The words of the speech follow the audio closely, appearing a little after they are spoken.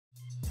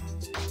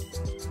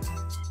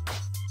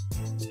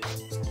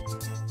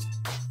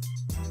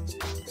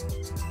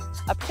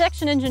A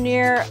protection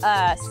engineer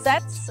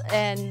sets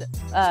and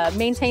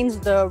maintains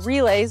the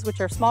relays, which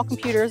are small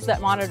computers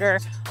that monitor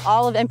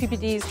all of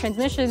MPPD's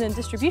transmission and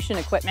distribution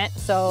equipment.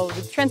 So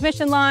the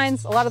transmission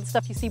lines, a lot of the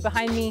stuff you see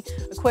behind me,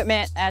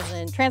 equipment as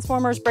in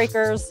transformers,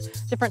 breakers,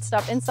 different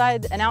stuff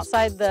inside and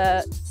outside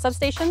the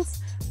substations.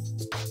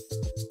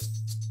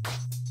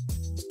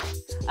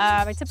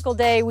 My typical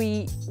day,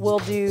 we will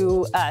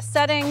do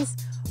settings,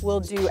 we'll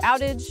do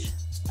outage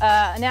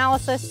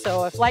analysis.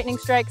 So if lightning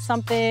strikes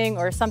something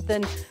or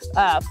something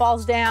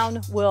falls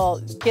down,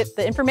 we'll get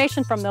the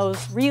information from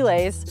those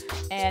relays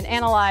and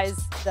analyze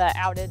the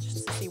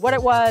outage to see what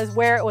it was,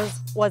 where it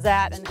was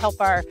at, and help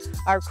our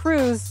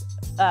crews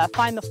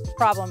find the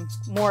problem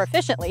more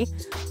efficiently.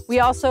 We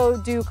also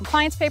do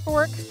compliance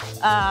paperwork,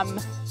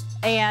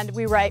 and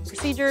we write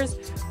procedures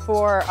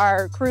for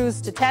our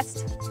crews to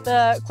test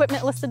the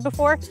equipment listed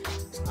before.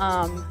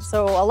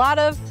 So a lot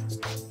of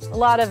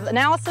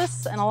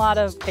analysis and a lot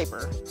of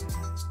paper.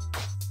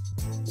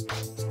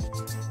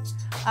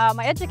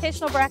 My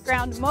educational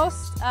background,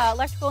 most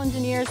electrical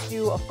engineers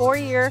do a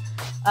four-year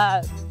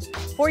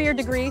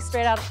degree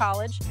straight out of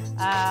college.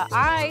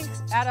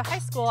 Out of high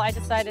school, I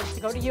decided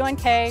to go to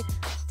UNK,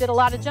 did a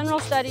lot of general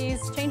studies,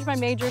 changed my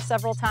major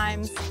several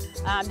times,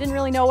 didn't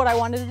really know what I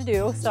wanted to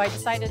do, so I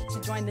decided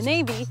to join the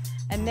Navy,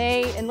 and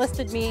they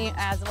enlisted me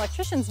as an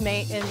electrician's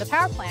mate in the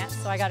power plant,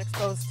 so I got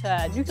exposed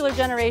to nuclear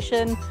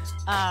generation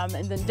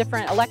and then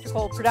different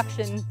electrical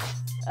production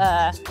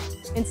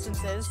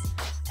instances.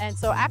 And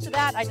so after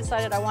that, I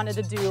decided I wanted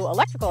to do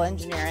electrical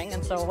engineering.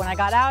 And so when I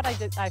got out,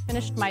 I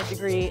finished my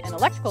degree in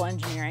electrical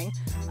engineering,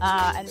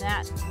 and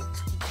that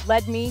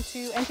led me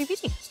to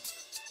MPPD.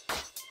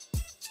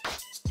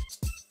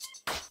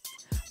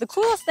 The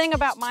coolest thing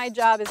about my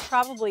job is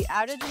probably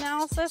outage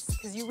analysis,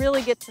 because you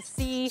really get to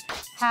see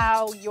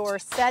how your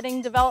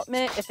setting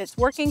development, if it's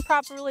working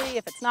properly,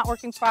 if it's not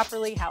working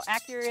properly, how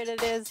accurate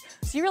it is.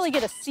 So you really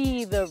get to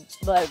see the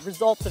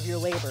results of your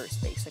labors,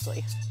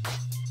 basically.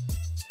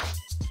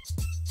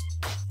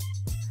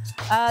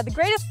 The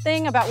greatest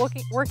thing about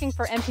working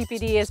for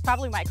MPPD is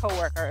probably my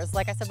coworkers.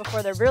 Like I said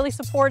before, they're really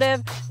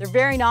supportive, they're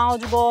very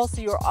knowledgeable,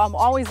 so I'm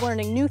always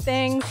learning new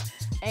things,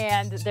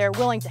 and they're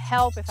willing to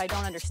help if I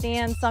don't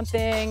understand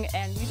something,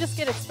 and you just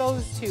get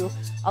exposed to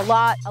a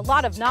lot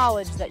of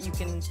knowledge that you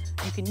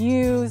can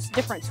use,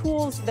 different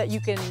tools that you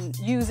can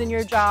use in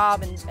your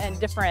job, and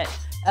different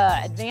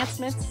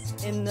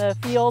advancements in the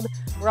field.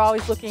 We're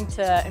always looking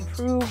to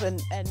improve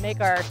and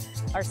make our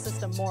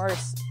system more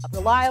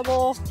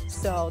reliable.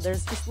 So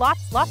there's just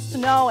lots to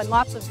know and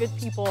lots of good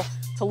people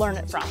to learn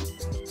it from.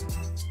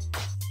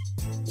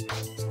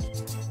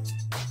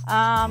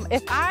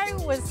 If I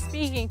was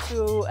speaking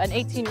to an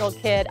 18-year-old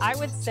kid, I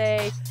would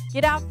say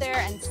get out there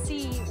and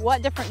see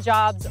what different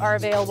jobs are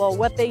available,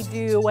 what they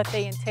do, what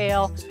they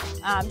entail,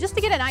 just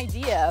to get an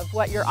idea of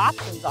what your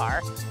options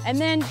are. And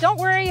then don't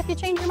worry if you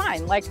change your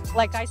mind. Like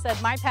I said,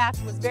 my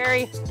path was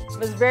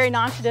very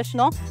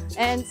non-traditional,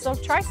 and so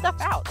try stuff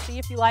out, see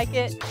if you like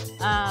it,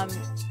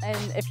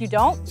 and if you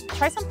don't,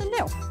 try something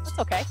new. That's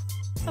okay.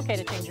 It's okay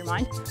to change your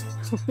mind.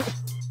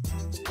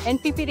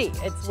 NPPD,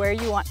 it's where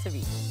you want to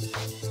be.